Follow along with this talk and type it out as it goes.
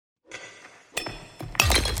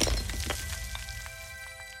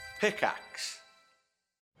Pickaxe.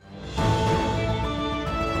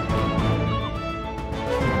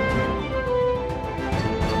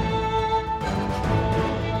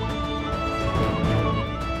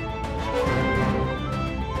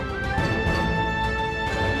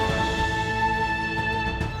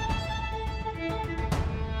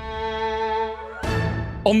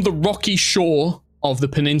 On the rocky shore of the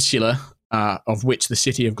peninsula, of which the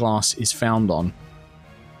City of Glass is found on,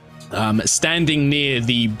 standing near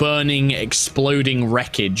the burning, exploding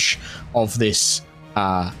wreckage of this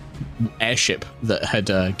airship that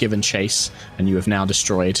had given chase and you have now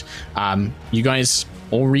destroyed, you guys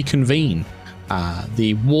all reconvene.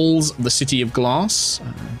 The walls of the City of Glass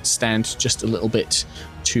stand just a little bit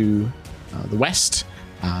to the west.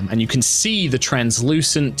 And you can see the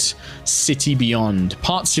translucent city beyond,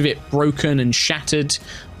 parts of it broken and shattered.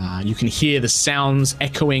 You can hear the sounds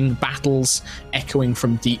echoing, battles echoing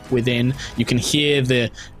from deep within. You can hear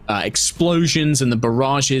the explosions and the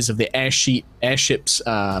barrages of the airships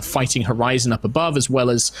fighting Horizon up above, as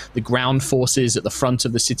well as the ground forces at the front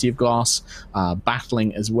of the City of Glass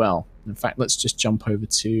battling as well. In fact, let's just jump over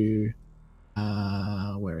to...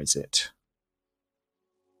 where is it?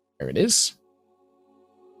 There it is.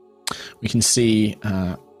 We can see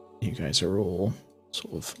you guys are all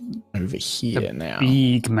sort of over here now.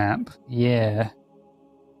 Big map, yeah.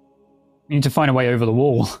 We need to find a way over the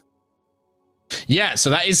wall. Yeah, so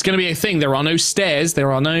that is going to be a thing. There are no stairs.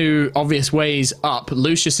 There are no obvious ways up.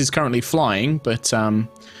 Lucius is currently flying, but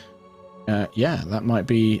yeah, that might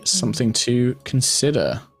be something to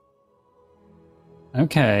consider.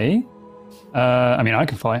 Okay. I mean, I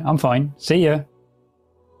can fly. I'm fine. See ya.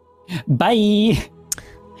 Bye.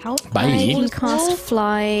 How Bye. I can cast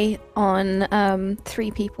fly on 3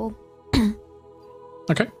 people.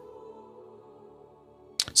 Okay.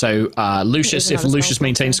 So Lucius, if Lucius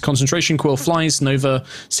maintains concentration, Quill flies, Nova,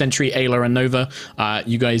 Sentry, Ayla, and Nova,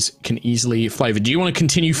 you guys can easily fly over. Do you want to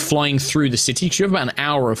continue flying through the city? Because you have about an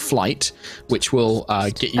hour of flight, which will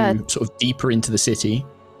get you sort of deeper into the city.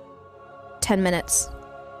 10 minutes.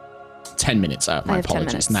 10 minutes. My I have 10 apologies.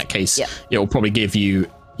 minutes. In that case, Yep. it will probably give you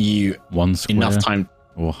one square enough time.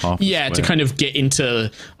 Or half Yeah, square. to kind of get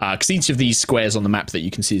into, because each of these squares on the map that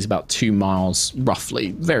you can see is about 2 miles,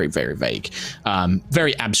 roughly. Very, very vague.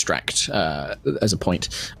 Very abstract as a point.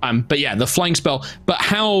 But yeah, the flying spell. But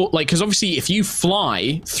how, like, because obviously if you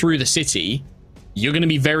fly through the city, you're going to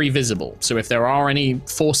be very visible. So if there are any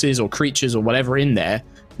forces or creatures or whatever in there,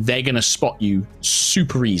 they're going to spot you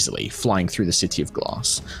super easily flying through the City of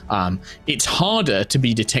Glass. It's harder to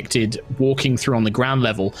be detected walking through on the ground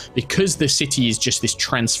level because the city is just this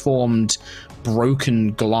transformed,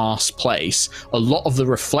 broken glass place. A lot of the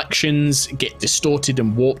reflections get distorted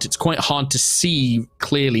and warped. It's quite hard to see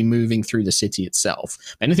clearly moving through the city itself.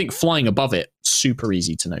 Anything flying above it, super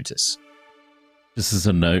easy to notice. Just as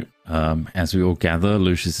a note, as we all gather,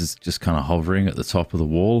 Lucius is just kind of hovering at the top of the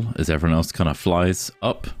wall as everyone else kind of flies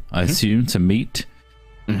up, I assume, to meet.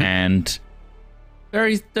 And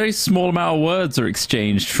very, very small amount of words are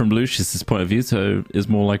exchanged from Lucius's point of view, so it's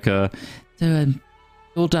more like a, so,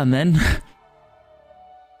 all done then.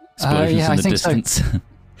 Explosions Yeah, in I the think distance. so.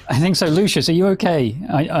 I think so. Lucius, are you okay?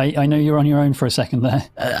 I know you're on your own for a second there.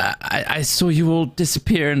 I saw you all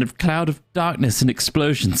disappear in a cloud of darkness and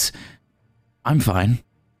explosions. I'm fine.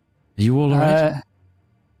 Are you all right?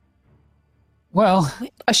 Well,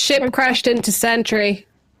 A ship crashed into Sentry.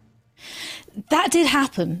 That did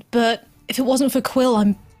happen, but if it wasn't for Quill,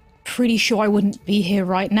 I'm pretty sure I wouldn't be here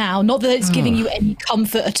right now. Not that it's giving you any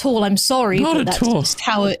comfort at all. I'm sorry, Not but at that's all. just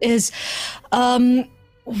how it is.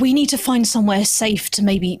 We need to find somewhere safe to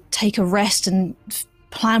maybe take a rest and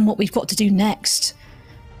plan what we've got to do next.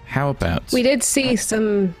 How about... We did see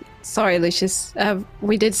some... Sorry, Lucius.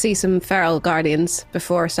 We did see some feral guardians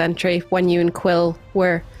before Sentry when you and Quill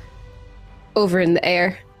were over in the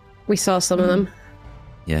air. We saw some of them.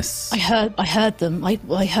 Yes. I heard them.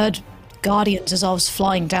 I heard guardians as I was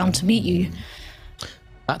flying down to meet you.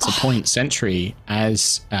 That's a point, Sentry,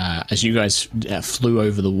 as you guys flew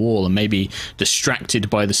over the wall and maybe distracted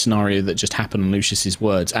by the scenario that just happened in Lucius's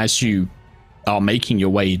words, as you are making your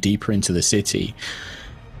way deeper into the city,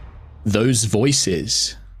 those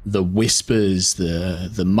voices, the whispers,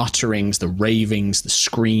 the mutterings, the ravings, the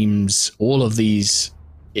screams, all of these,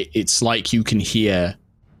 it's like you can hear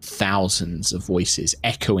thousands of voices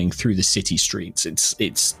echoing through the city streets.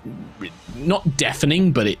 It's not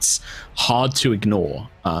deafening, but it's hard to ignore.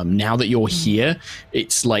 Now that you're here,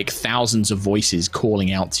 it's like thousands of voices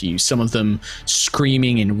calling out to you. Some of them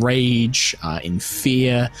screaming in rage, in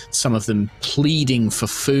fear. Some of them pleading for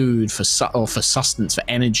food, for sustenance, for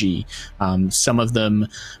energy. Some of them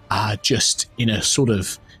just in a sort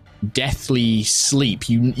of deathly sleep,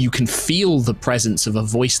 you can feel the presence of a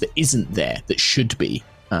voice that isn't there, that should be.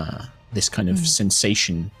 This kind of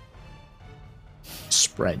sensation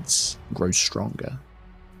spreads, grows stronger.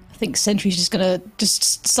 I think Sentry's just gonna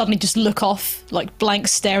suddenly look off, like blank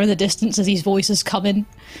stare in the distance as these voices come in.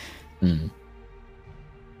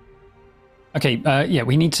 Okay,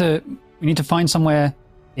 we need to find somewhere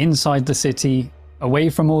inside the city, away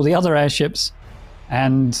from all the other airships,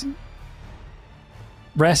 and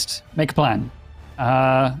rest, make a plan.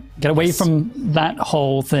 Get away from that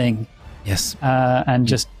whole thing. Yes. And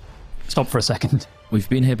just stop for a second. We've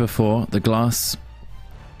been here before. The glass,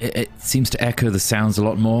 it seems to echo the sounds a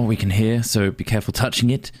lot more we can hear, so be careful touching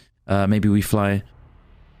it. Maybe we fly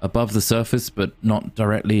above the surface, but not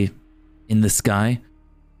directly in the sky,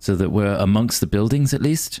 so that we're amongst the buildings at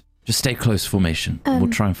least. Just stay close formation. We'll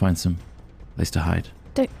try and find some place to hide.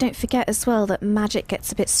 Don't forget as well that magic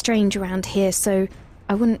gets a bit strange around here, so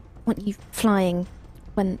I wouldn't want you flying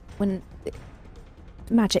when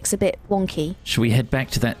magic's a bit wonky. Should we head back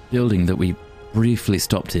to that building that we briefly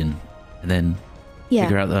stopped in, and then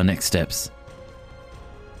figure out our next steps?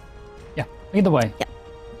 Yeah, either way. Yeah.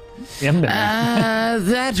 We haven't been there.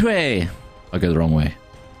 That way. I'll go the wrong way.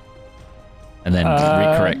 And then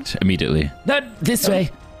recorrect immediately. No, this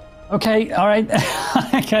way. Okay, all right.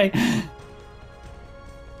 Okay.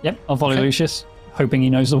 Yep, I'll follow Lucius, hoping he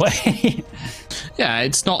knows the way. Yeah,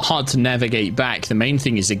 it's not hard to navigate back. The main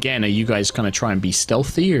thing is, again, are you guys going to try and be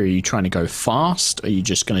stealthy, or are you trying to go fast? Or are you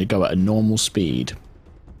just going to go at a normal speed?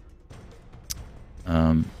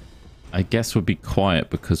 I guess we'd be quiet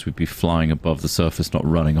because we'd be flying above the surface, not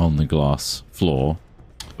running on the glass floor.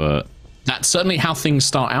 But that's certainly how things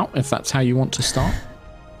start out, if that's how you want to start.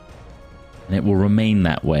 And it will remain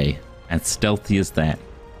that way, as stealthy as that.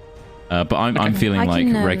 But I'm feeling like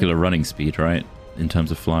regular running speed, right? In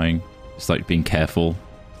terms of flying. Just like being careful.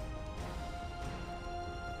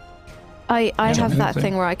 I have that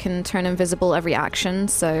thing where I can turn invisible every action,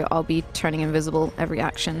 so I'll be turning invisible every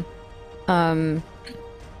action.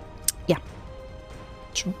 Yeah.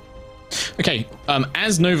 Sure. Okay,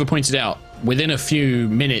 as Nova pointed out, within a few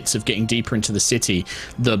minutes of getting deeper into the city,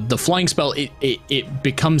 the flying spell, it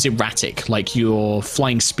becomes erratic. Like your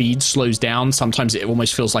flying speed slows down. Sometimes it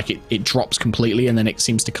almost feels like it drops completely and then it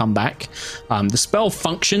seems to come back. The spell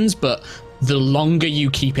functions, but the longer you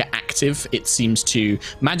keep it active,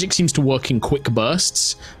 magic seems to work in quick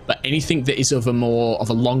bursts, but anything that is of a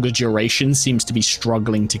longer duration seems to be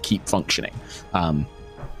struggling to keep functioning.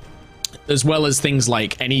 As well as things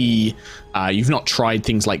like you've not tried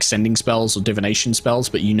things like sending spells or divination spells,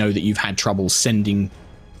 but you know that you've had trouble sending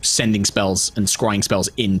spells and scrying spells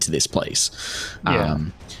into this place. Yeah.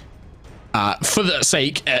 For that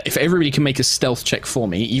sake, if everybody can make a stealth check for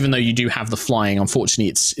me, even though you do have the flying, unfortunately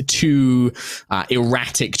it's too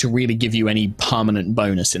erratic to really give you any permanent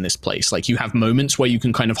bonus in this place. Like you have moments where you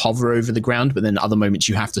can kind of hover over the ground, but then other moments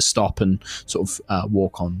you have to stop and sort of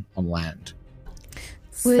walk on land.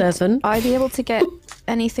 Would 7. I be able to get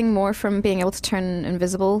anything more from being able to turn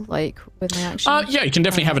invisible, like with my action? Yeah, you can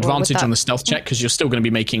definitely have Or would advantage that- on the stealth check because you're still going to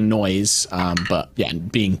be making noise. But yeah,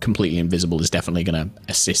 being completely invisible is definitely going to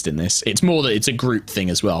assist in this. It's more that it's a group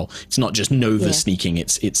thing as well. It's not just Nova sneaking.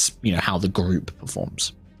 It's how the group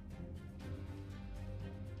performs.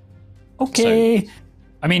 Okay.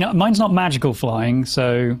 I mean, mine's not magical flying,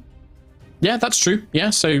 so... Yeah, that's true.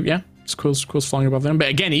 Yeah, so yeah. Quill's flying above them, but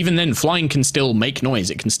again, even then, flying can still make noise.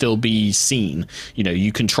 It can still be seen.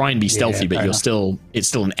 You can try and be stealthy, but it's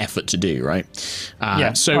still an effort to do, right?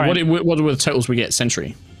 So what were the totals we get?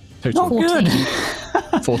 Sentry. Not good.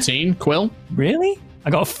 14. Quill. Really? I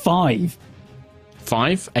got a 5.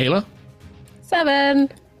 5. Ayla. 7.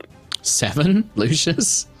 7.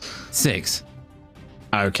 Lucius. 6.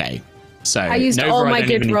 Okay. So I used Nova, all I my don't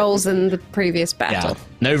good even- rolls in the previous battle. Yeah.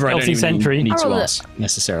 Nova, I don't Stealthy even sentry. need to roll it. ask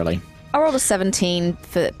necessarily. I rolled a 17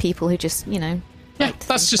 for people who just, Yeah, like to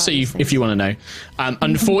that's think just about so these if you want to know.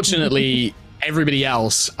 Unfortunately, everybody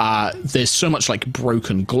else, there's so much like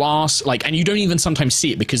broken glass, and you don't even sometimes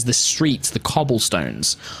see it because the streets, the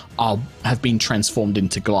cobblestones, have been transformed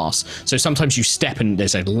into glass. So sometimes you step and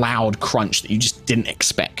there's a loud crunch that you just didn't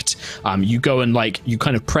expect. You go and you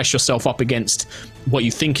kind of press yourself up against what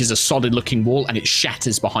you think is a solid looking wall and it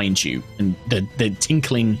shatters behind you, and the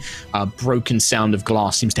tinkling broken sound of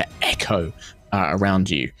glass seems to echo around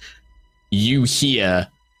you. You hear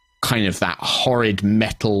kind of that horrid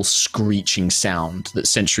metal screeching sound that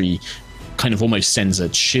Sentry kind of almost sends a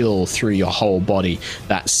chill through your whole body,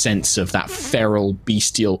 that sense of that feral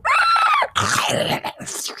bestial, and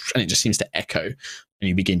it just seems to echo, and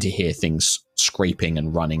you begin to hear things scraping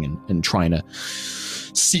and running and trying to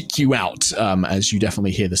seek you out, as you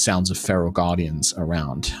definitely hear the sounds of feral guardians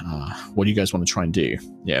around. What do you guys want to try and do?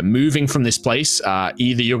 Yeah, moving from this place,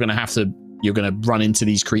 either you're going to run into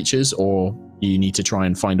these creatures, or you need to try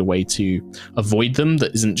and find a way to avoid them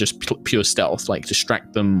that isn't just pure stealth, like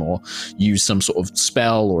distract them or use some sort of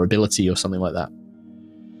spell or ability or something like that.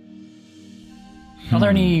 Are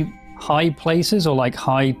there any high places or like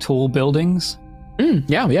high tall buildings?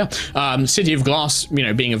 Yeah. City of Glass,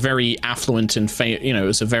 being a very affluent and it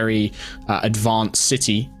was a very advanced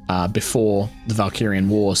city before the Valkyrian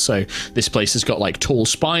War. So this place has got like tall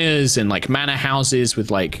spires and like manor houses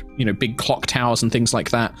with like big clock towers and things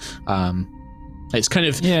like that. It's kind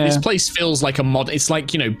of this place feels like it's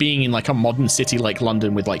like being in like a modern city like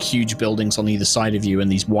London with like huge buildings on either side of you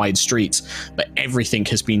and these wide streets, but everything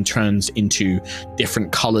has been turned into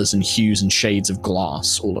different colors and hues and shades of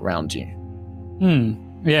glass all around you.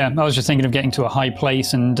 Yeah, I was just thinking of getting to a high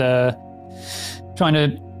place and trying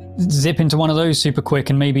to zip into one of those super quick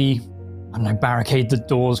and maybe, I don't know, barricade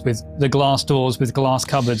the glass doors with glass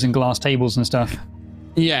cupboards and glass tables and stuff.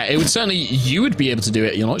 Yeah, it would certainly, you would be able to do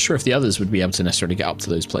it. You're not sure if the others would be able to necessarily get up to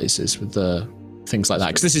those places with the things like that,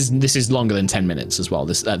 because this is longer than 10 minutes as well.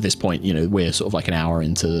 At this point, we're sort of like an hour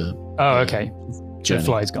into the okay. Journey. The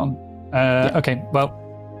fly's gone. Okay,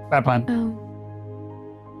 well, bad plan.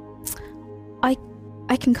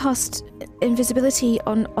 I can cast invisibility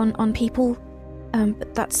on people,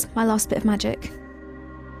 but that's my last bit of magic.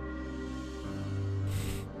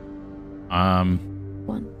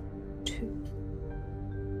 1, 2.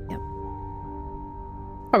 Yep.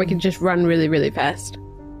 Or we can just run really, really fast.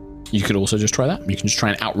 You could also just try that. You can just try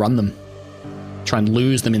and outrun them. Try and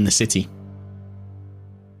lose them in the city.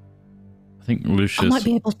 I think Lucius... I might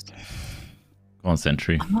be able to... Go on,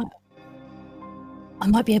 Sentry. I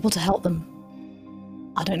might be able to help them.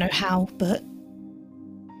 I don't know how, but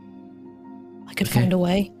I could find a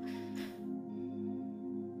way.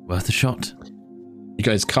 Worth a shot. You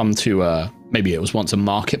guys come to maybe it was once a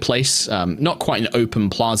marketplace, not quite an open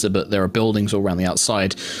plaza, but there are buildings all around the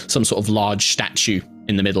outside, some sort of large statue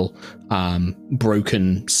in the middle,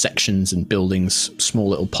 broken sections and buildings, small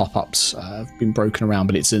little pop-ups have been broken around,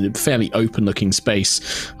 but it's a fairly open looking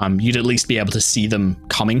space. You'd at least be able to see them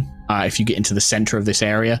coming. If you get into the center of this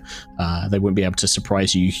area, they wouldn't be able to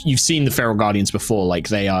surprise you. You've seen the feral guardians before, like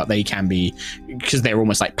they can be, because they're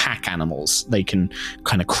almost like pack animals. They can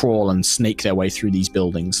kind of crawl and snake their way through these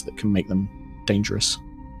buildings that can make them dangerous.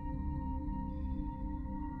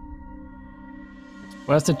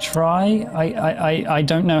 Worth a try. I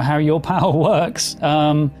don't know how your power works.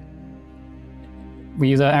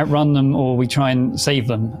 We either outrun them or we try and save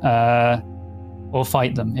them, or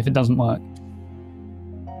fight them if it doesn't work.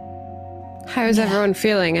 How is everyone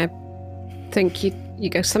feeling? I think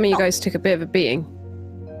some of you guys took a bit of a beating.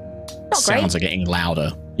 Sounds are getting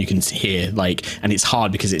louder. You can hear and it's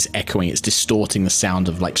hard because it's echoing. It's distorting the sound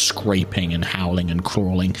of like scraping and howling and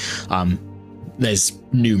crawling. There's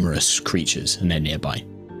numerous creatures and they're nearby.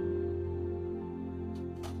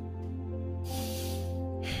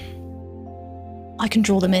 I can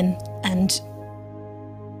draw them in, and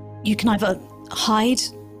you can either hide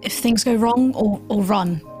if things go wrong or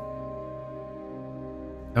run.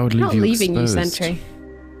 That would leave Not you leaving exposed. you, Sentry.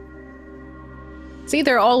 It's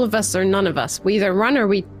either all of us or none of us. We either run or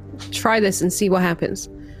we try this and see what happens.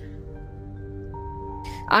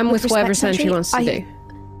 I'm with whatever Sentry wants to do.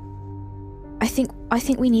 I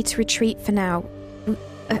think we need to retreat for now.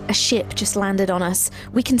 A ship just landed on us.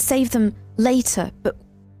 We can save them later, but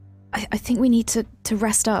I think we need to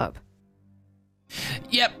rest up.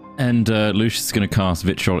 Yep. And Lucius is going to cast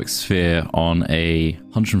Vitriolic Sphere on a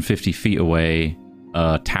 150 feet away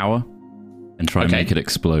tower and try and make it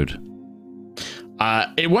explode.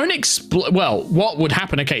 It won't explode. Well, what would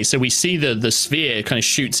happen? Okay, so we see the sphere kind of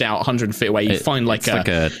shoots out 100 feet away. You find like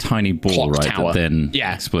a tiny ball, right? Tower. That then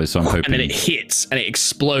explodes. So I'm hoping, and then it hits and it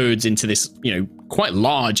explodes into this, quite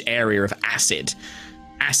large area of acid.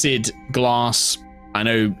 Acid, glass. I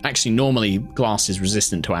know actually normally glass is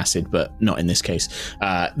resistant to acid, but not in this case.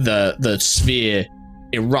 The sphere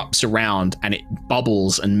erupts around and it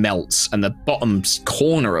bubbles and melts, and the bottom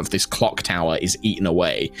corner of this clock tower is eaten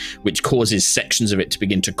away, which causes sections of it to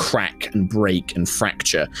begin to crack and break and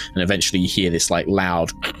fracture, and eventually you hear this like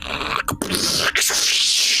loud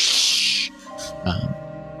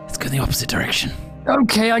let's go in the opposite direction.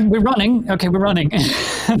 Okay, we're running.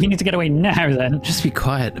 We need to get away now then. Just be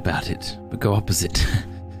quiet about it, but go opposite.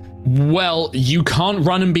 Well, you can't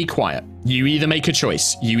run and be quiet. You either make a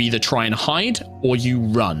choice. You either try and hide or you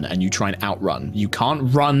run and you try and outrun. You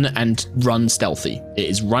can't run and run stealthy. It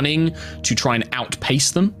is running to try and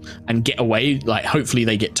outpace them and get away. Like, hopefully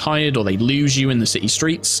they get tired or they lose you in the city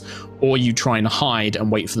streets, or you try and hide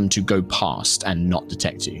and wait for them to go past and not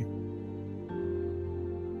detect you.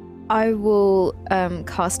 I will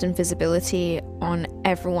cast invisibility on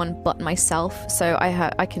everyone but myself, so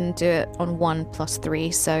I can do it on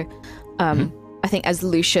 1+3. So I think as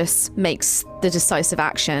Lucius makes the decisive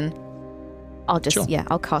action, I'll just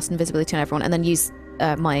I'll cast invisibility on everyone and then use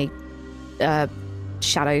my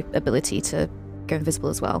shadow ability to go invisible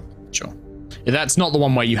as well. Sure. That's not the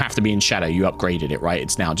one where you have to be in shadow. You upgraded it, right?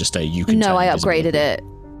 It's now just a you can. No, I upgraded it.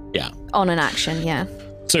 Yeah. On an action, yeah.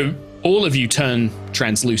 So all of you turn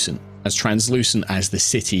translucent as the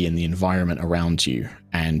city and the environment around you,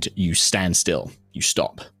 and you stand still. You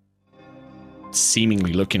stop.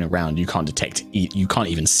 Seemingly looking around, you can't detect. You can't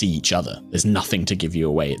even see each other. There's nothing to give you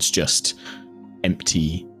away. It's just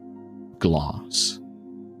empty glass.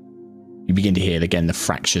 You begin to hear again the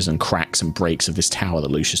fractures and cracks and breaks of this tower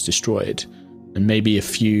that Lucius destroyed. And maybe a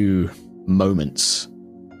few moments,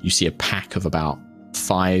 you see a pack of about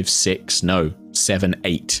 7,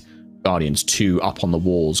 8 guardians, 2 up on the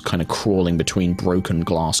walls, kind of crawling between broken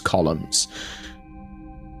glass columns,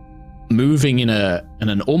 moving in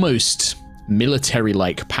an almost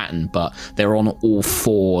military-like pattern, but they're on all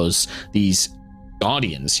fours. These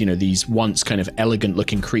guardians, these once kind of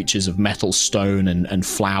elegant-looking creatures of metal, stone, and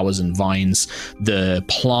flowers and vines. The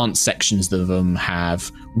plant sections of them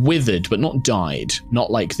have withered, but not died.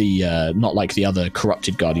 Not like the other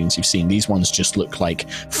corrupted guardians you've seen. These ones just look like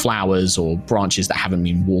flowers or branches that haven't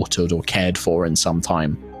been watered or cared for in some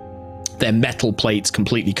time. Their metal plates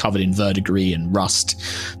completely covered in verdigris and rust.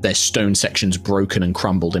 Their stone sections broken and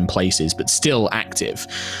crumbled in places, but still active.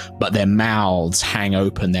 But their mouths hang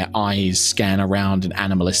open, their eyes scan around in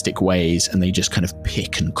animalistic ways, and they just kind of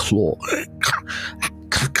pick and claw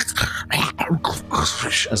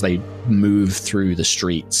as they move through the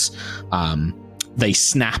streets. They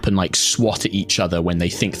snap and swat at each other when they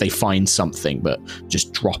think they find something, but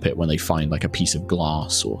just drop it when they find like a piece of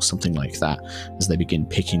glass or something like that as they begin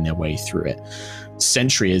picking their way through it.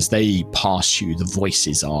 Sentry, as they pass you, the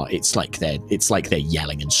voices are, it's like they're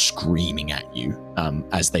yelling and screaming at you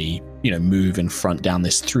as they move in front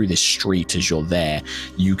through this street. As you're there,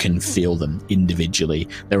 you can feel them individually.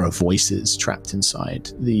 There are voices trapped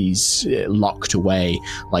inside these, locked away,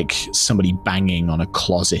 like somebody banging on a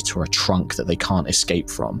closet or a trunk that they can't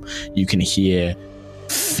escape from. You can hear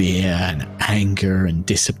fear and anger and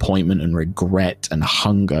disappointment and regret and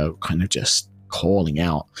hunger kind of just calling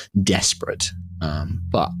out, desperate.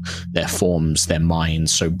 But their forms, their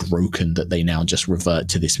minds so broken that they now just revert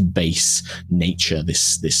to this base nature,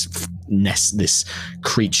 this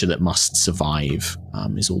creature that must survive,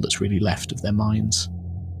 is all that's really left of their minds.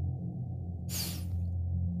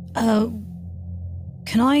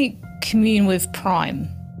 Can I commune with Prime?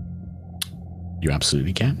 You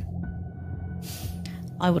absolutely can.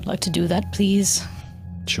 I would like to do that, please.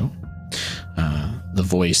 Sure. The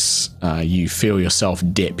voice, you feel yourself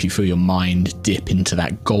dip, you feel your mind dip into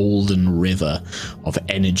that golden river of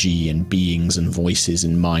energy and beings and voices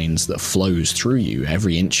and minds that flows through you,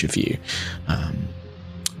 every inch of you.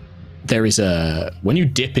 There is when you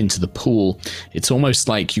dip into the pool, it's almost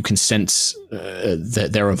like you can sense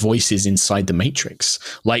that there are voices inside the Matrix.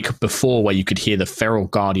 Like before, where you could hear the feral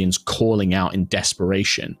guardians calling out in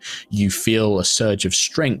desperation, you feel a surge of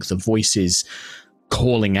strength, of voices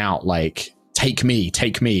calling out like, take me,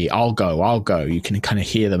 I'll go. You can kind of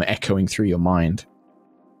hear them echoing through your mind.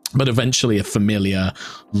 But eventually a familiar,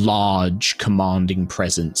 large, commanding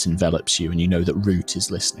presence envelops you, and you know that Root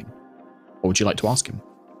is listening. What would you like to ask him?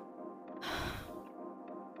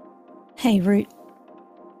 Hey, Root.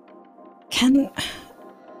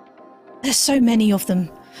 There's so many of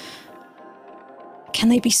them. Can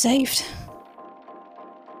they be saved?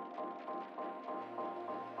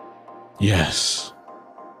 Yes.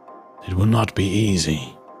 It will not be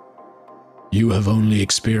easy. You have only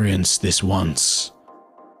experienced this once.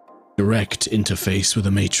 Direct interface with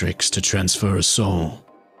the Matrix to transfer a soul.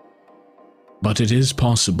 But it is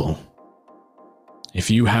possible. If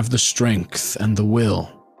you have the strength and the will,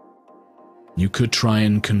 you could try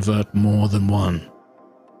and convert more than one.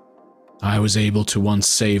 I was able to once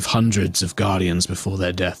save hundreds of Guardians before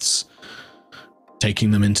their deaths, taking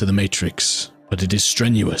them into the Matrix, but it is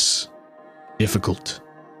strenuous, difficult.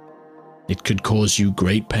 It could cause you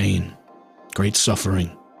great pain, great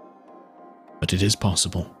suffering, but it is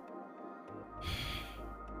possible.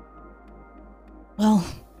 Well,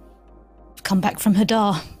 I've come back from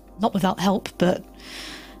Hadar. not without help, but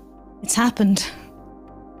it's happened.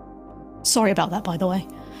 Sorry about that, by the way.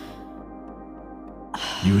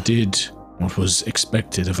 You did what was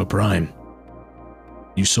expected of a prime.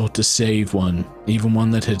 You sought to save one, even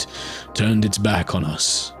one that had turned its back on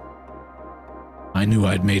us. I knew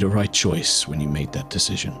I'd made a right choice when you made that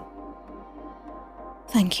decision.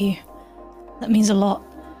 Thank you. That means a lot.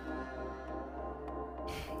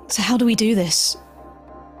 So how do we do this?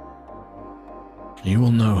 You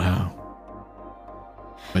will know how.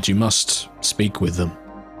 But you must speak with them.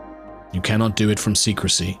 You cannot do it from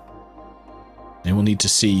secrecy. They will need to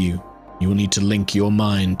see you. You will need to link your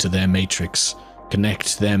mind to their matrix,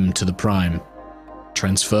 connect them to the Prime,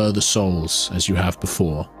 transfer the souls as you have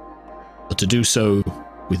before. But to do so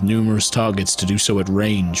with numerous targets, to do so at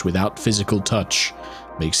range without physical touch,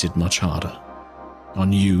 makes it much harder.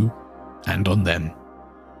 On you and on them.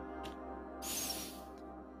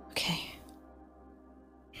 Okay.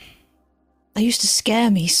 They used to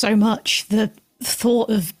scare me so much, the thought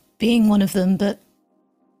of being one of them, but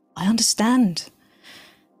I understand.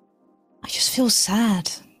 I just feel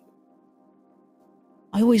sad.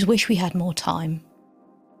 I always wish we had more time.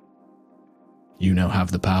 You now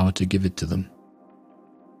have the power to give it to them.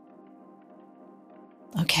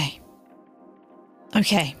 Okay.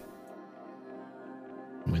 Okay.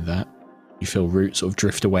 With that, you feel Root sort of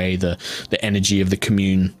drift away, the energy of the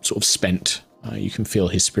commune sort of spent. You can feel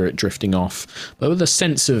his spirit drifting off, but with a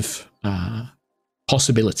sense of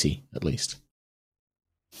possibility, at least.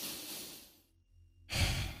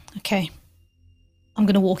 Okay. I'm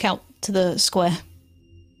going to walk out to the square.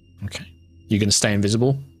 Okay. You're going to stay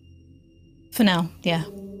invisible? For now, yeah.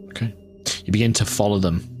 Okay. You begin to follow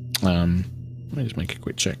them. Let me just make a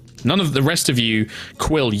quick check. None of the rest of you,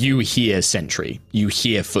 Quill, you hear Sentry. You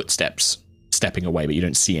hear footsteps stepping away, but you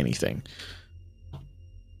don't see anything.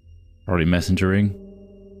 Probably messengering.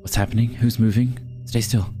 What's happening? Who's moving? Stay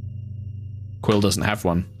still. Quill doesn't have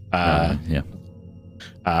one. Yeah.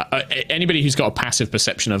 Anybody who's got a passive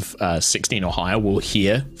perception of 16 or higher will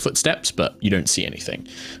hear footsteps, but you don't see anything.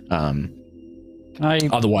 Can I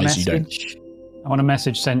Otherwise, you don't. I want to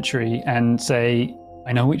message Sentry and say,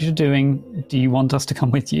 I know what you're doing. Do you want us to come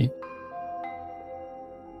with you?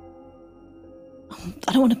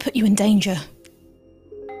 I don't want to put you in danger.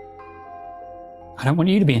 I don't want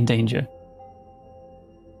you to be in danger.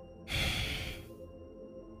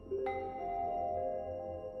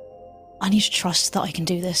 I need to trust that I can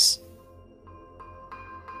do this.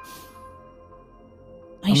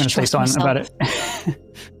 I'm going to stay silent about it.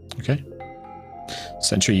 Okay.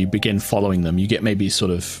 Sentry, you begin following them. You get maybe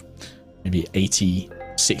 80,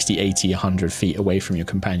 60, 80, 100 feet away from your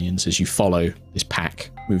companions as you follow this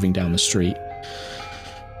pack moving down the street.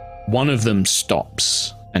 One of them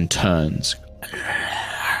stops and turns.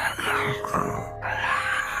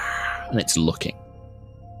 And it's looking.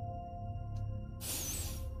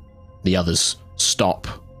 The others stop,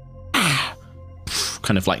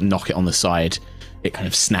 kind of like knock it on the side. It kind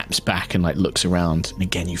of snaps back and like looks around. And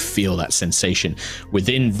again, you feel that sensation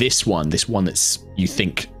within this one that's, you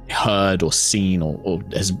think, heard or seen or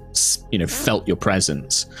has, felt your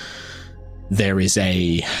presence. There's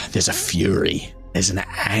a fury. There's an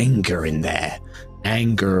anger in there.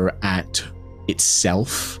 Anger at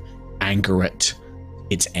itself, anger at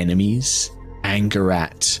its enemies, anger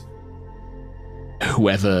at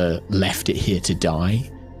whoever left it here to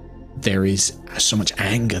die. There is so much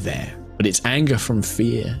anger there, but it's anger from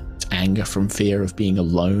fear. It's anger from fear of being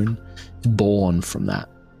alone. It's born from that.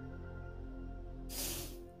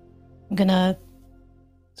 I'm gonna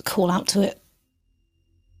call out to it.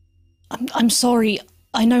 I'm sorry.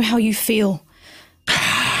 I know how you feel.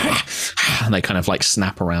 And they kind of like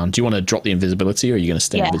snap around. Do you want to drop the invisibility or are you going to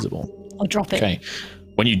stay invisible? I'll drop it. Okay.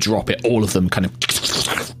 When you drop it, all of them kind of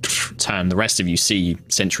turn. The rest of you see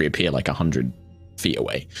Sentry appear like 100 feet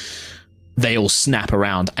away. They all snap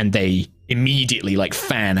around and they immediately like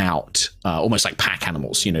fan out, almost like pack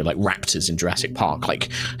animals, like raptors in Jurassic Park, like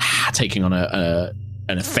taking on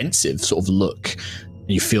an offensive sort of look. And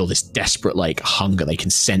you feel this desperate like hunger. They can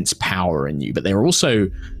sense power in you, but there's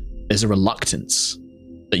a reluctance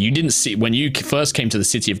that you didn't see when you first came to the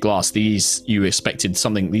City of Glass. You expected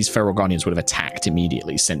something. These feral guardians would have attacked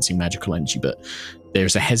immediately, sensing magical energy, but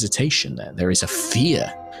there's a hesitation there. There is a fear.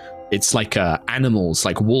 It's like animals,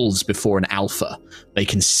 like wolves before an alpha. They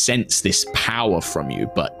can sense this power from you,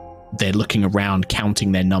 but they're looking around,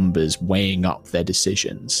 counting their numbers, weighing up their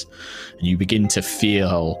decisions. And you begin to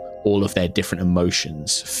feel all of their different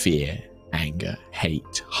emotions: fear, anger,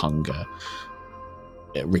 hate, hunger,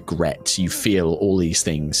 regret. You feel all these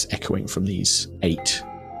things echoing from these 8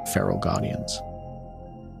 feral guardians.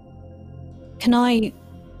 Can I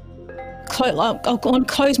I'll go and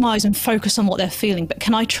close my eyes and focus on what they're feeling, but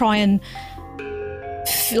can I try and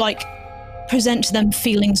present to them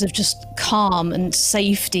feelings of just calm and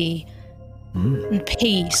safety and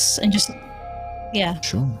peace and just, yeah.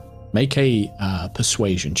 Sure. Make a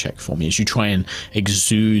persuasion check for me as you try and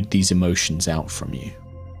exude these emotions out from you.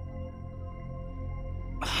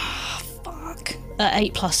 Fuck.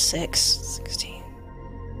 8 plus 6, 16.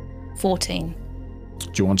 14. Do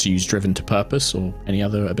you want to use Driven to Purpose or any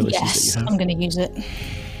other abilities that you have? I'm going to use it.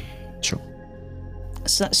 Sure.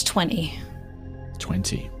 So that's 20.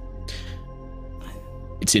 20.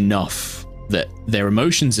 It's enough that their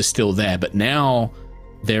emotions are still there, but now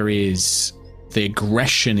the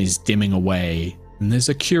aggression is dimming away, and there's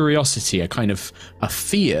a curiosity, a kind of a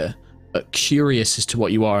fear, but curious as to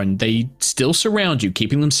what you are, and they still surround you,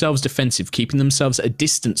 keeping themselves defensive, keeping themselves at a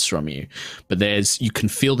distance from you. But you can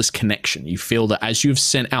feel this connection. You feel that as you've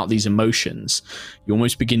sent out these emotions, you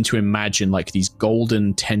almost begin to imagine like these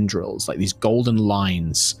golden tendrils, like these golden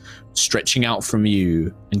lines stretching out from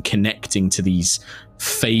you and connecting to these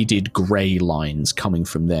faded grey lines coming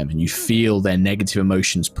from them, and you feel their negative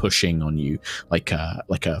emotions pushing on you like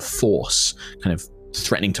a force kind of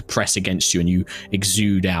threatening to press against you, and you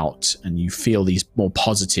exude out and you feel these more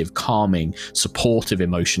positive, calming, supportive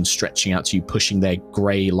emotions stretching out to you, pushing their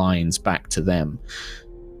grey lines back to them.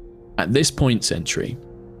 At this point, Sentry,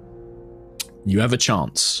 you have a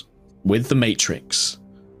chance with the Matrix.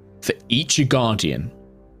 For each Guardian,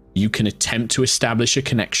 you can attempt to establish a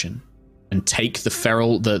connection and take the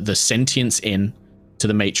feral, the sentience in to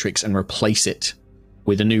the Matrix and replace it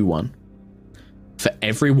with a new one. For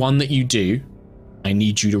every one that you do, I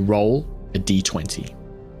need you to roll a d20.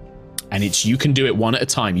 And you can do it one at a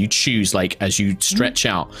time. You choose, like, as you stretch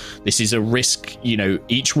out. This is a risk,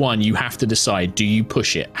 each one you have to decide, do you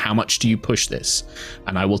push it? How much do you push this?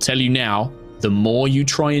 And I will tell you now, the more you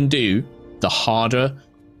try and do, the harder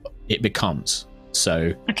it becomes.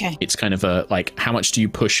 So okay. It's kind of how much do you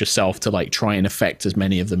push yourself to try and affect as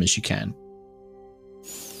many of them as you can?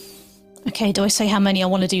 Okay, do I say how many I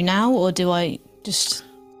want to do now, or do I just...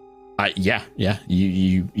 Yeah.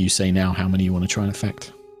 You say now how many you want to try and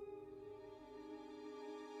affect.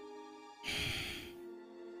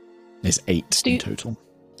 There's 8 in total.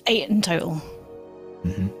 8 in total.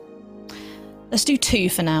 Mm-hmm. Let's do 2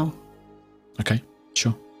 for now. Okay,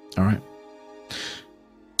 sure. All right.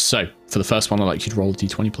 So, for the first one, I'd like you to roll a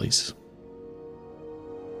d20, please.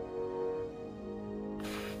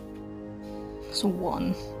 It's a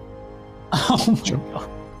 1. Oh my Sure. God.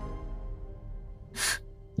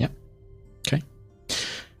 Yep. Okay.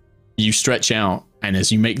 You stretch out, and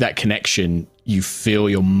as you make that connection, you feel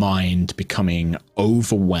your mind becoming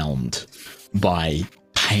overwhelmed by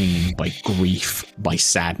pain, by grief, by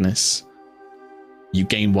sadness. You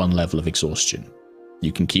gain 1 level of exhaustion.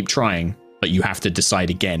 You can keep trying, but you have to decide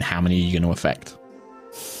again how many you're going to affect.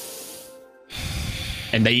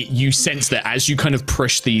 And you sense that as you kind of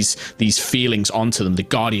push these feelings onto them, the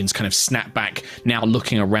Guardians kind of snap back, now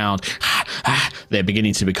looking around. They're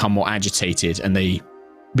beginning to become more agitated, and they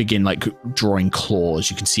begin drawing claws.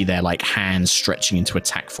 You can see their hands stretching into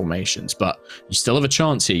attack formations, but you still have a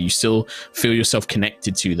chance here. You still feel yourself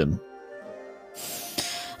connected to them.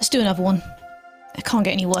 Let's do another one. It can't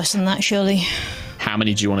get any worse than that, surely. How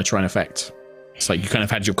many do you want to try and affect? It's like you kind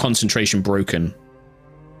of had your concentration broken.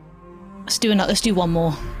 Let's do one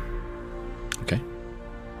more. Okay.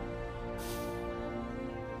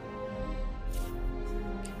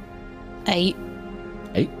 Eight.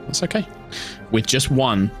 That's okay. With just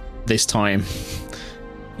 1 this time,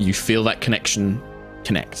 you feel that connection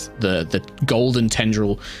connect. The golden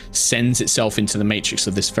tendril sends itself into the matrix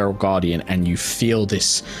of this feral guardian, and you feel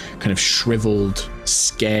this kind of shriveled,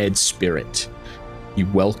 scared spirit. You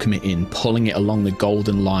welcome it in, pulling it along the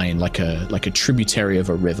golden line like a tributary of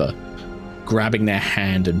a river, grabbing their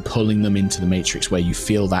hand and pulling them into the matrix, where you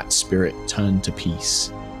feel that spirit turn to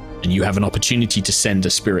peace. And you have an opportunity to send a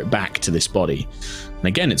spirit back to this body. And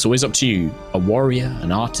again, it's always up to you. A warrior,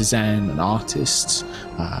 an artisan, an artist,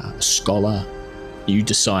 a scholar. You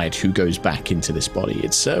decide who goes back into this body.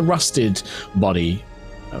 It's a rusted body,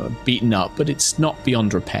 beaten up, but it's not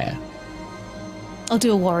beyond repair. I'll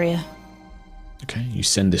do a warrior. Okay, you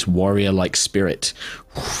send this warrior-like spirit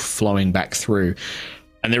flowing back through.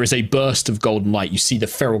 And there is a burst of golden light. You see the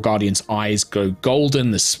feral guardian's eyes go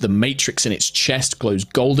golden. The matrix in its chest glows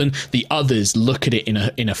golden. The others look at it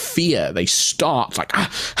in a fear. They start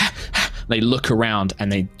they look around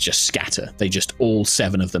and they just scatter. They just, all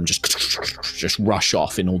 7 of them just rush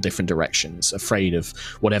off in all different directions, afraid of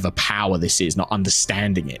whatever power this is, not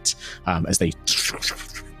understanding it, as they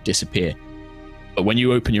disappear. But when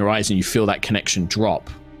you open your eyes and you feel that connection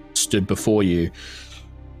drop, stood before you,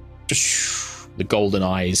 the golden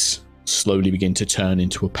eyes slowly begin to turn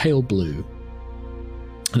into a pale blue.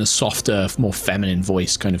 And a softer, more feminine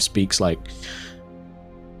voice kind of speaks like,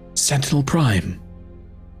 Sentinel Prime,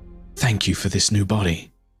 thank you for this new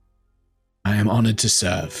body. I am honored to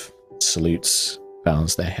serve. Salutes,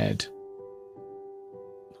 bows their head.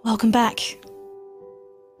 Welcome back,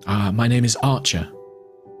 My name is Archer.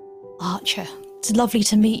 Archer. It's lovely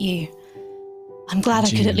to meet you. I'm glad I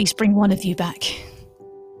could at least bring one of you back.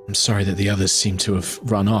 I'm sorry that the others seem to have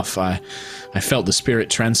run off. I felt the spirit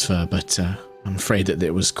transfer, but I'm afraid that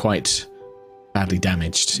it was quite badly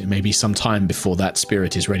damaged. It may be some time before that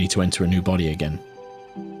spirit is ready to enter a new body again.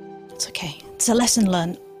 It's okay. It's a lesson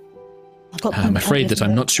learned. I'm afraid that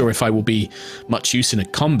I'm not sure if I will be much use in a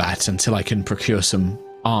combat until I can procure some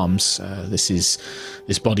arms. This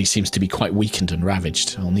body seems to be quite weakened and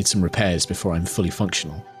ravaged. I'll need some repairs before I'm fully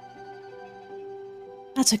functional.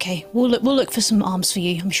 That's okay. We'll look for some arms for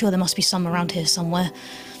you. I'm sure there must be some around here somewhere.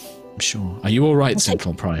 I'm sure. Are you all right,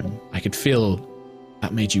 Sentinel Prime? I could feel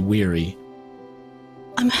that made you weary.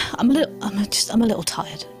 I'm a little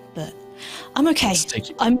tired, but I'm okay.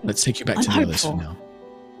 Let's take you back to the others for now.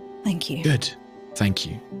 Thank you. Good. Thank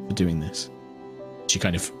you for doing this. She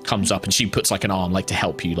kind of comes up and she puts like an arm like to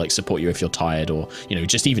help you, like support you if you're tired, or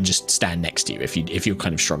just stand next to you if you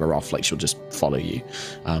kind of shrug her off, like she'll just follow you.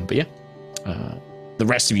 But yeah. The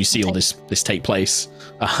rest of you see all this take place.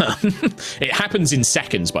 It happens in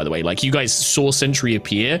seconds, by the way. Like, you guys saw Sentry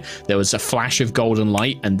appear, there was a flash of golden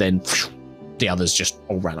light, and then the others just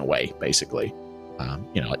all ran away, basically.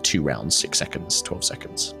 Like 2 rounds, 6 seconds, 12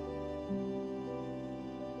 seconds.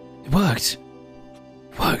 It worked.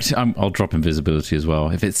 I'll drop invisibility as well.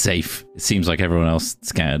 If it's safe. It seems like everyone else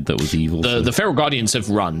scared that was evil. The Feral Guardians have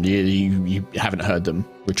run. You haven't heard them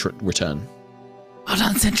return. Well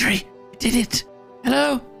done, Sentry. You did it.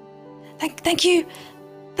 Hello. Thank you.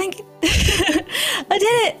 I did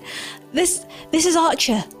it. This is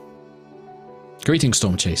Archer. Greetings,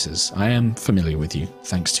 Storm Chasers. I am familiar with you,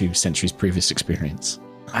 thanks to Sentry's previous experience.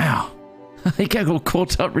 Wow. I think I got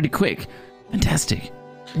caught up really quick. Fantastic.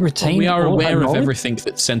 We are aware of everything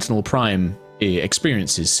that Sentinel Prime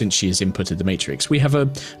experiences since she has inputted the Matrix. We have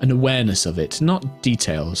an awareness of it, not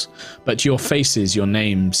details, but your faces, your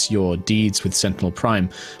names, your deeds with Sentinel Prime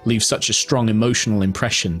leave such a strong emotional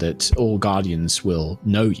impression that all Guardians will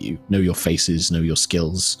know you, know your faces, know your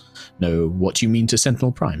skills, know what you mean to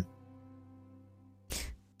Sentinel Prime.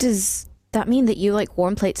 Does that mean that you like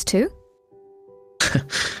warm plates too?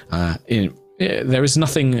 There is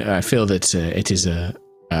nothing. I feel that it is a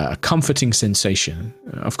comforting sensation.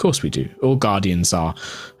 Of course we do. All Guardians are.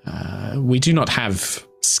 We do not have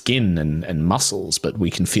skin and muscles, but we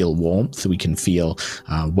can feel warmth. We can feel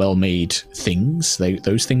well-made things.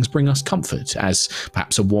 Those things bring us comfort, as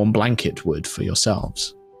perhaps a warm blanket would for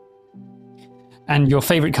yourselves. And your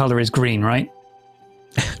favorite color is green, right?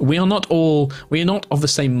 We are not of the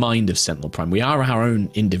same mind of Sentinel Prime. We are our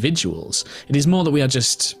own individuals. It is more that we are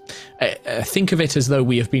just... think of it as though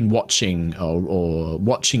we have been watching or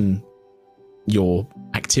watching your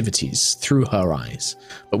activities through her eyes.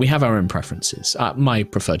 But we have our own preferences. My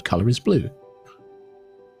preferred colour is blue.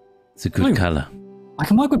 It's a good colour. I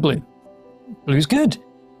can work with blue. Blue's good.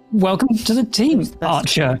 Welcome to the team,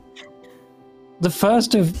 Archer. The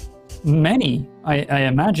first of many, I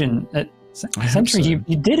imagine. Sentry,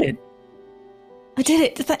 you did it. I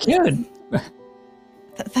did it. Good.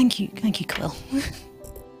 Thank you, Quill.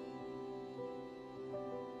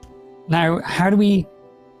 Now, how do we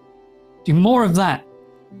do more of that?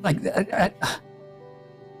 Like, the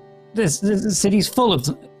city's full of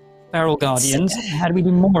feral guardians. How do we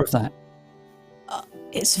do more of that?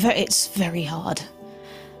 It's very hard.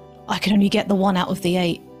 I can only get the 1 out of the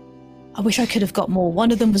 8. I wish I could have got more.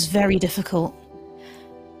 One of them was very difficult.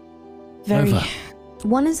 Very. Nova.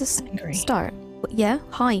 1 is a start. Yeah,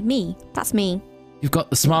 hi, me. That's me. You've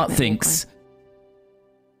got the smart thinks.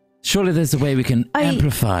 Surely there's a way we can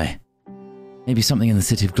amplify. Maybe something in the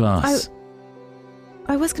City of Glass.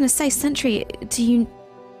 I was going to say, Sentry,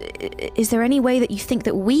 is there any way that you think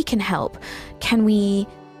that we can help? Can we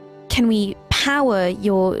power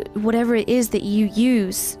your whatever it is that you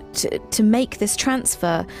use to make this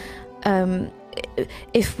transfer?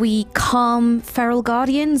 If we calm feral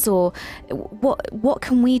guardians, or what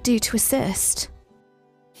can we do to assist?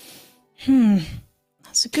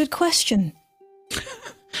 That's a good question.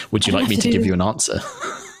 Would you like me to give you an answer?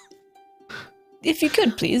 If you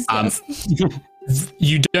could, please. Yes.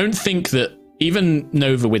 You don't think that even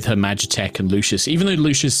Nova with her Magitech and Lucius, even though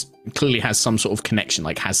Lucius clearly has some sort of connection,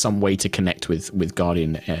 like has some way to connect with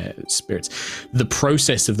Guardian spirits, the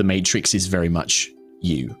process of the Matrix is very much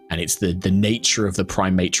you, and it's the nature of the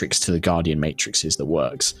Prime Matrix to the Guardian Matrixes that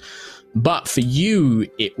works. But for you,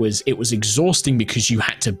 it was exhausting because you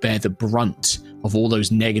had to bear the brunt of all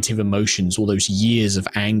those negative emotions, all those years of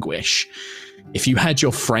anguish. If you had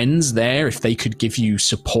your friends there, if they could give you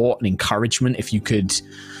support and encouragement, if you could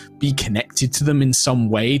be connected to them in some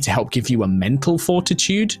way to help give you a mental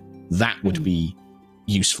fortitude, that would be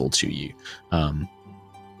useful to you.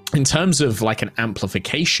 In terms of like an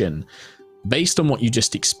amplification, based on what you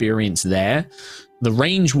just experienced there, the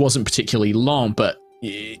range wasn't particularly long, but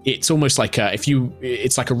it's almost like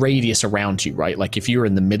it's like a radius around you, right? Like if you're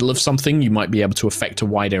in the middle of something, you might be able to affect a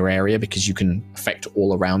wider area because you can affect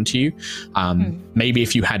all around you. Maybe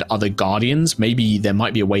if you had other guardians, maybe there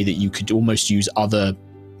might be a way that you could almost use other,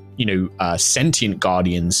 sentient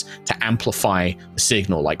guardians to amplify the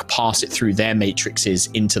signal, like pass it through their matrices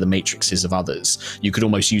into the matrices of others. You could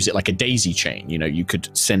almost use it like a daisy chain. You could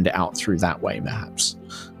send it out through that way, perhaps.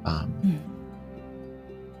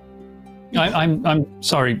 I'm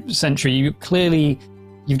sorry, Sentry.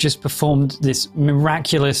 You've just performed this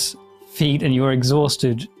miraculous feat, and you're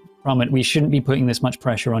exhausted from it. We shouldn't be putting this much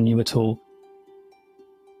pressure on you at all.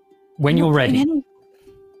 When you're ready,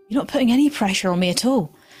 you're not putting any pressure on me at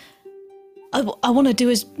all. I want to do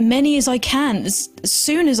as many as I can, as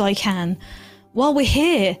soon as I can. While we're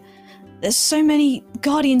here, there's so many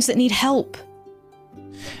Guardians that need help.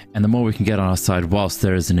 And the more we can get on our side whilst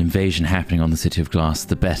there is an invasion happening on the City of Glass,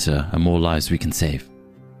 the better and more lives we can save.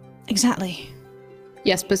 Exactly.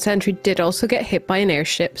 Yes, but Sentry did also get hit by an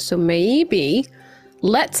airship, so maybe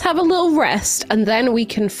let's have a little rest and then we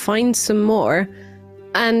can find some more.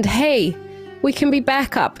 And hey, we can be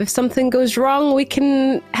back up. If something goes wrong, we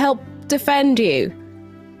can help defend you.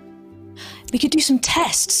 We could do some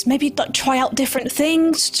tests. Maybe try out different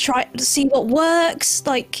things, try to see what works.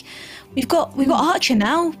 Like we've got Archer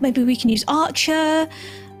now. Maybe we can use Archer.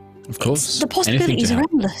 Of course. The possibilities are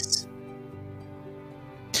endless.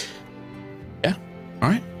 Yeah. All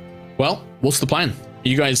right. Well, what's the plan?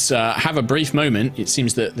 You guys have a brief moment. It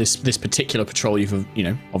seems that this particular patrol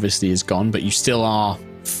obviously is gone, but you still are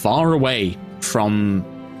far away from.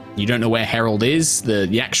 You don't know where Herald is.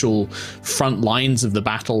 The actual front lines of the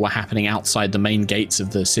battle were happening outside the main gates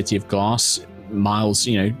of the City of Glass, miles,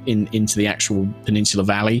 into the actual Peninsula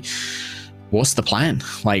Valley. What's the plan?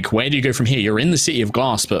 Like, where do you go from here? You're in the City of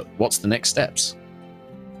Glass, but what's the next steps?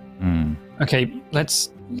 Okay,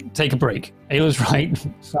 let's take a break. Ayla's right.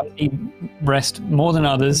 Some need rest more than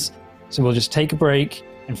others, so we'll just take a break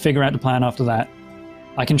and figure out the plan after that.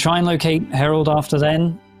 I can try and locate Herald after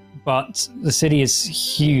then, but the city is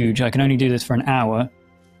huge. I can only do this for an hour.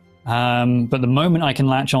 But the moment I can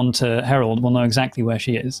latch on to Herald, we'll know exactly where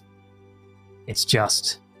she is. It's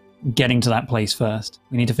just getting to that place first.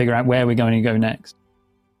 We need to figure out where we're going to go next.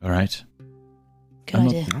 All right. Good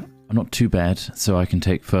idea. I'm not too bad, so I can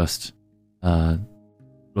take first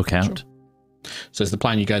look out. Sure. So is the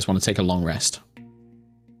plan you guys want to take a long rest?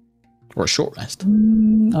 Or a short rest?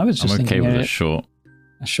 I was just I'm okay thinking with a short.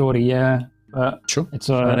 A shorty, yeah. But sure. It's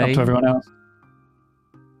up to everyone else.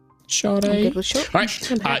 Short. I'm good with short. All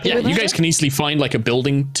right. You guys can easily find like a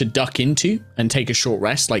building to duck into and take a short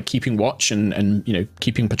rest, like keeping watch and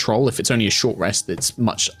keeping patrol. If it's only a short rest, it's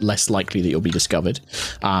much less likely that you'll be discovered.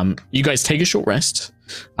 You guys take a short rest.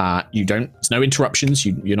 There's no interruptions.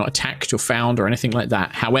 You're not attacked or found or anything like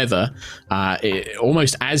that. However,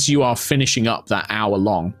 almost as you are finishing up that hour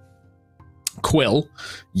long, Quill,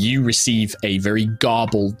 you receive a very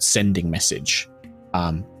garbled sending message.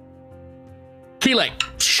 Keelek,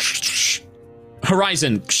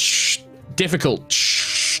 Horizon, difficult,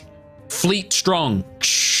 fleet strong,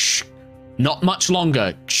 not much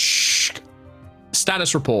longer,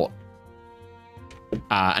 status report.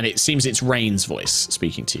 And it seems it's Rain's voice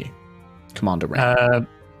speaking to you, Commander Rain.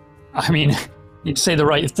 I mean, you'd say the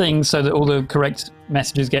right thing so that all the correct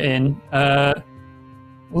messages get in.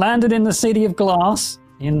 Landed in the City of Glass,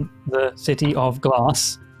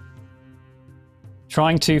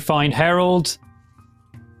 trying to find Herald.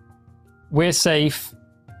 We're safe.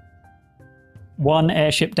 One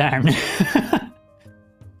airship down.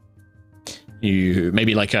 You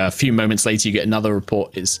maybe like a few moments later, you get another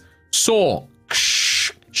report. Is saw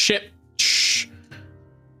ship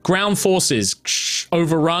ground forces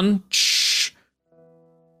overrun.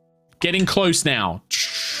 Getting close now.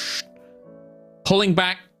 Pulling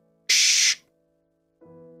back.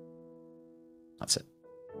 That's it.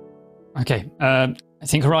 Okay. I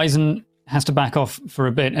think Horizon has to back off for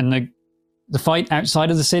a bit, and the fight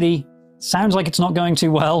outside of the city sounds like it's not going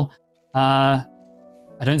too well. I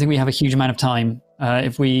don't think we have a huge amount of time.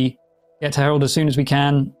 If we get to Herald as soon as we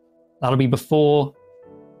can, that'll be before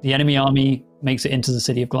the enemy army makes it into the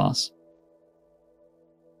City of Glass.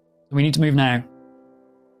 We need to move now.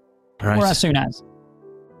 Right. Or as soon as.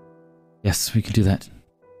 Yes, we can do that.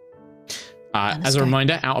 As a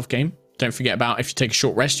reminder, out of game, don't forget about if you take a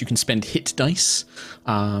short rest, you can spend hit dice.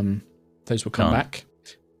 Those will come back.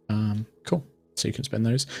 Cool. So you can spend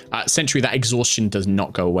those. Sentry, that exhaustion does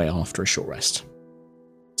not go away after a short rest.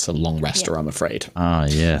 It's a long rester, I'm afraid.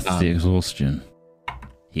 Yes, the exhaustion.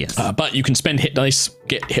 Yes. But you can spend hit dice,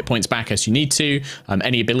 get hit points back as you need to.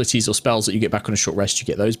 Any abilities or spells that you get back on a short rest, you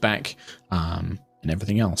get those back, and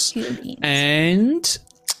everything else. And,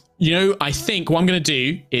 I think what I'm going to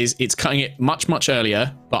do is it's cutting it much, much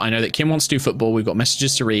earlier, but I know that Kim wants to do football. We've got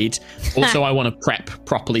messages to read. Also, I want to prep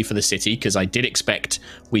properly for the city because I did expect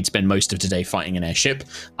we'd spend most of today fighting an airship.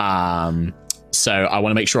 So I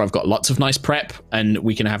want to make sure I've got lots of nice prep and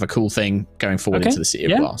we can have a cool thing going forward into the City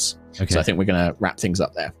of Glass. Okay. So I think we're going to wrap things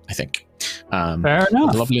up there, I think. Fair enough.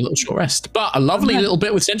 A lovely little short rest, but a lovely little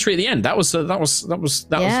bit with Sentry at the end. That was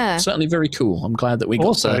certainly very cool. I'm glad that we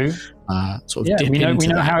got to sort of dip we into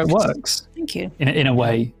know that. how it works. Thank you. In a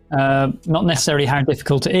way. Not necessarily how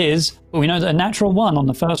difficult it is, but we know that a natural 1 on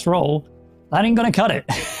the first roll, that ain't going to cut it.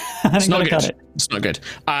 It's not good. It's not good.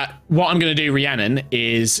 What I'm going to do, Rhiannon,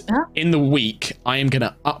 is in the week, I am going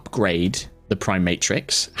to upgrade the Prime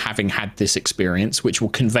Matrix, having had this experience, which will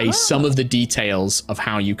convey some of the details of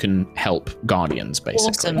how you can help Guardians,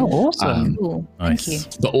 basically. Awesome. Cool. Nice.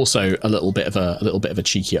 Thank you. But also a little bit of a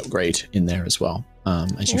cheeky upgrade in there as well,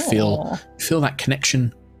 as you feel that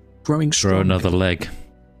connection growing strong. Throw another leg.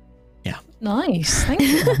 Yeah. Nice. Thank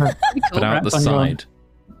you. Put out the on your- side.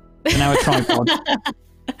 And now a tripod.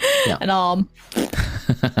 An arm.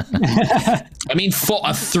 I mean, for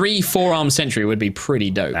a 3-4-arm Sentry would be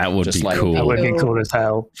pretty dope. That would just be like, cool. That would be cool as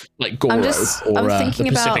hell. Like Goro. I'm or, thinking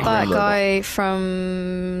the about Pacific that Rim logo. guy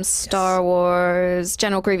from Star Wars,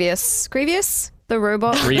 General Grievous. Grievous? The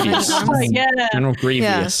robot? Grievous. Yeah. General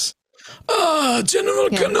Grievous. General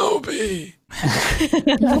Kenobi.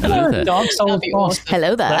 Hello there. Dark Souls boss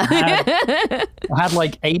Hello there. that had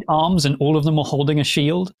like 8 arms and all of them were holding a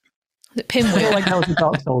shield. I feel Pinwheel. like that was a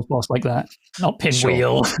Dark Souls boss like that. Not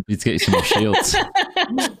Pinwheel. Need to get you some more shields.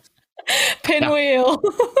 Pinwheel.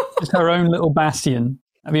 Just her own little bastion.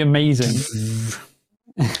 That'd be amazing.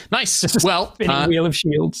 Nice. Just a Well, spinning wheel of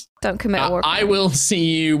shields. Don't commit a war crime. we'll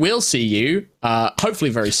see you,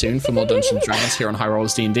 hopefully very soon for more Dungeons & Dragons here on High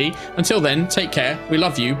Rollers D&D. Until then, take care. We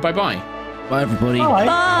love you. Bye-bye. Bye, everybody. Bye.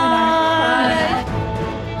 Bye.